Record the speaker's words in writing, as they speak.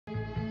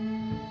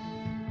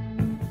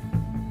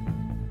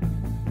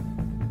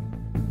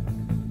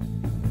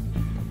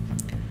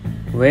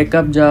Wake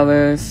up,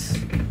 Jarvis.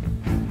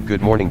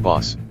 Good morning,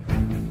 boss.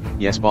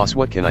 Yes, boss,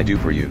 what can I do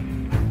for you?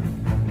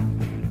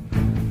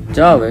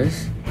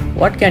 Jarvis,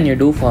 what can you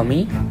do for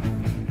me?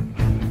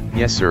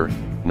 Yes, sir,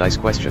 nice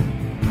question.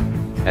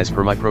 As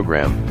per my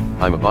program,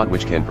 I'm a bot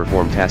which can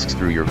perform tasks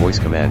through your voice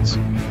commands.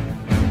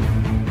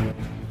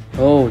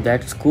 Oh,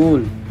 that's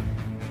cool.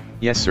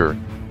 Yes, sir,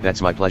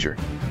 that's my pleasure.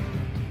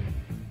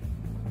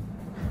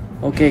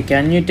 Okay,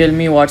 can you tell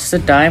me what's the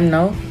time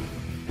now?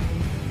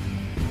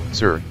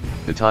 Sir,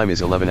 the time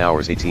is 11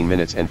 hours 18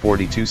 minutes and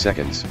 42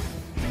 seconds.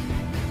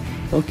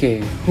 Okay,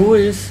 who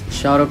is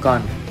Shah Rukh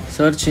Khan?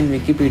 Search in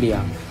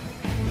Wikipedia.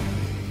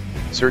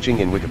 Searching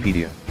in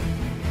Wikipedia.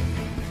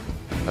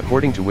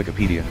 According to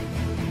Wikipedia,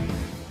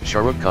 Shah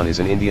Rukh Khan is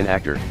an Indian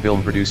actor,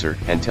 film producer,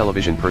 and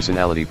television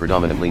personality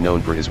predominantly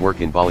known for his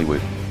work in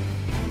Bollywood.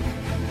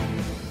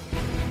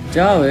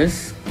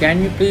 Jarvis,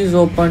 can you please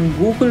open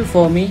Google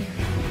for me?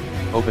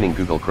 Opening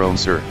Google Chrome,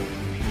 sir.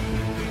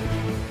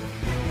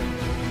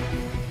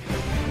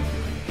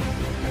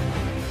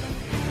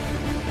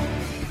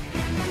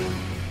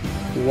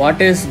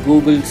 What is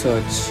Google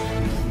search?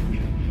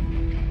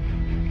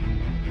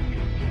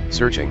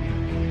 Searching.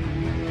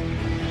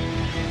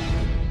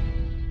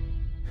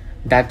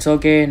 That's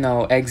okay,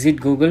 now exit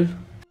Google.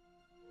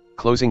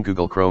 Closing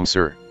Google Chrome,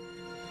 sir.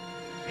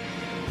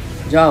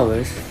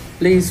 Jarvis,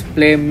 please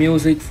play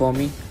music for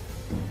me.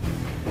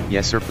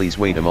 Yes, sir, please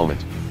wait a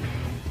moment.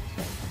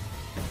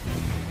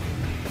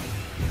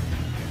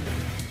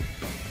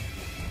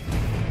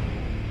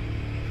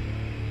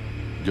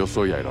 Yo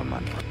soy Iron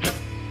Man.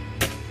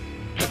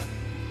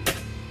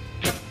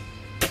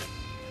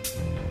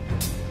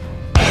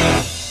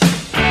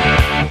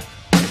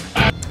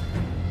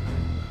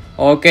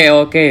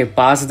 Okay,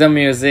 pass the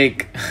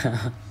music.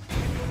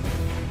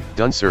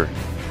 Done, sir.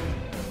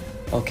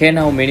 Okay,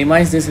 now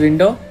minimize this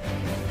window.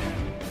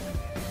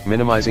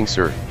 Minimizing,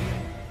 sir.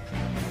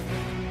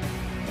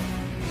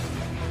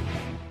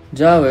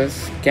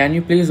 Jarvis, can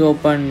you please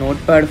open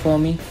Notepad for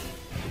me?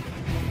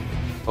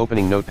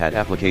 Opening Notepad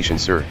application,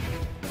 sir.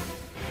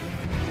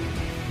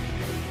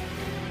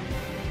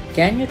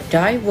 Can you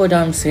type what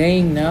I'm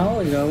saying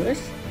now,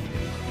 Jarvis?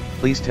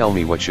 Please tell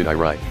me what should I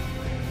write.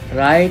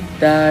 Write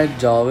that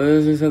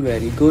Jarvis is a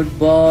very good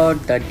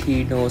bot, that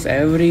he knows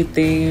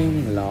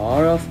everything,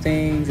 lot of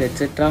things,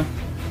 etc.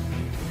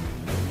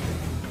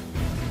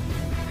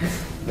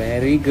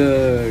 Very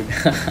good.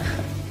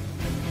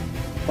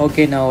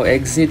 Okay, now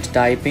exit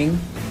typing.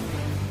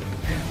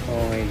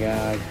 Oh my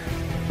god.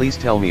 Please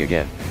tell me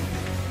again.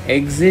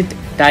 Exit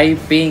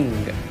typing.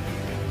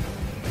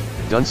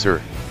 Done,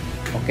 sir.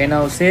 Okay,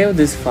 now save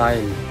this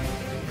file.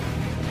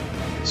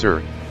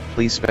 Sir,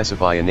 please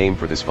specify a name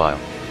for this file.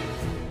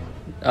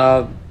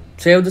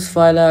 Save this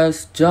file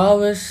as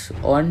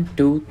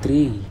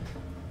Jarvis123.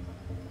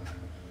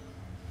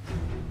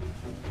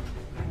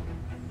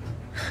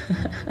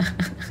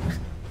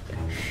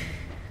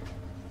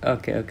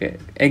 Okay.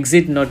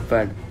 Exit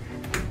Notepad.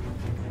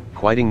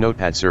 Quieting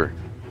Notepad, sir.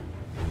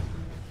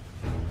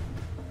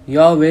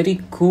 You're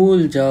very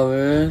cool,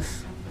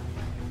 Jarvis.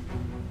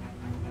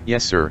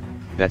 Yes, sir,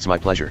 that's my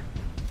pleasure.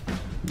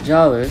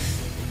 Jarvis,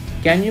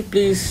 can you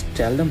please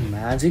tell the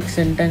magic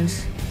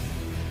sentence?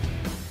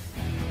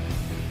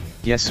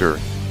 Yes, sir,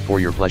 for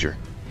your pleasure.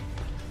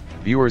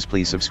 Viewers,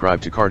 please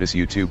subscribe to Cardis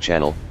YouTube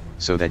channel,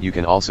 so that you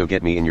can also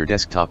get me in your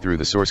desktop through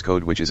the source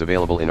code which is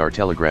available in our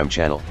Telegram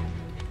channel.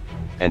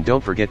 And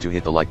don't forget to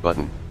hit the like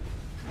button.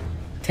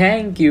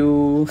 Thank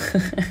you.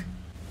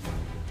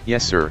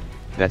 Yes, sir,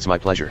 that's my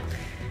pleasure.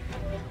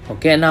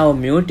 Okay, now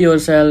mute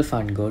yourself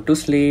and go to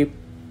sleep.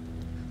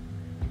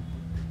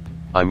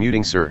 I'm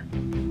muting, sir.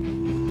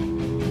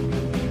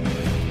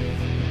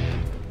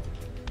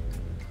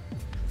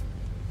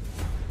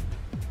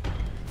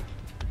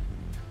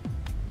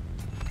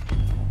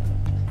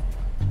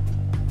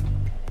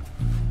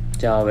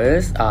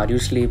 Jarvis, are you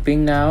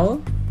sleeping now?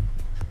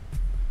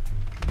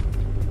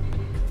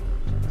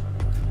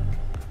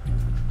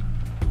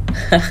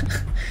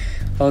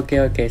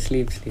 Okay,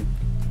 sleep.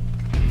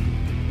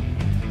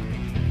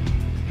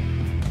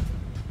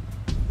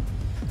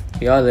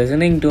 You're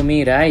listening to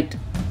me, right?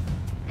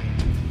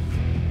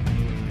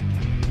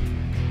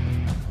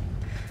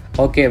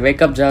 Okay,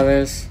 wake up,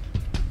 Jarvis.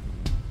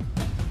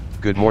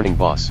 Good morning,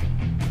 boss.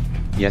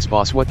 Yes,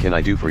 boss, what can I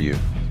do for you?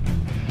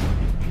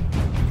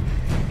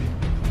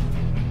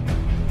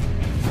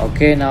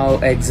 Okay, now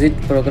exit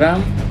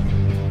program.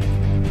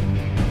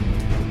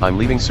 I'm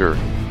leaving, sir.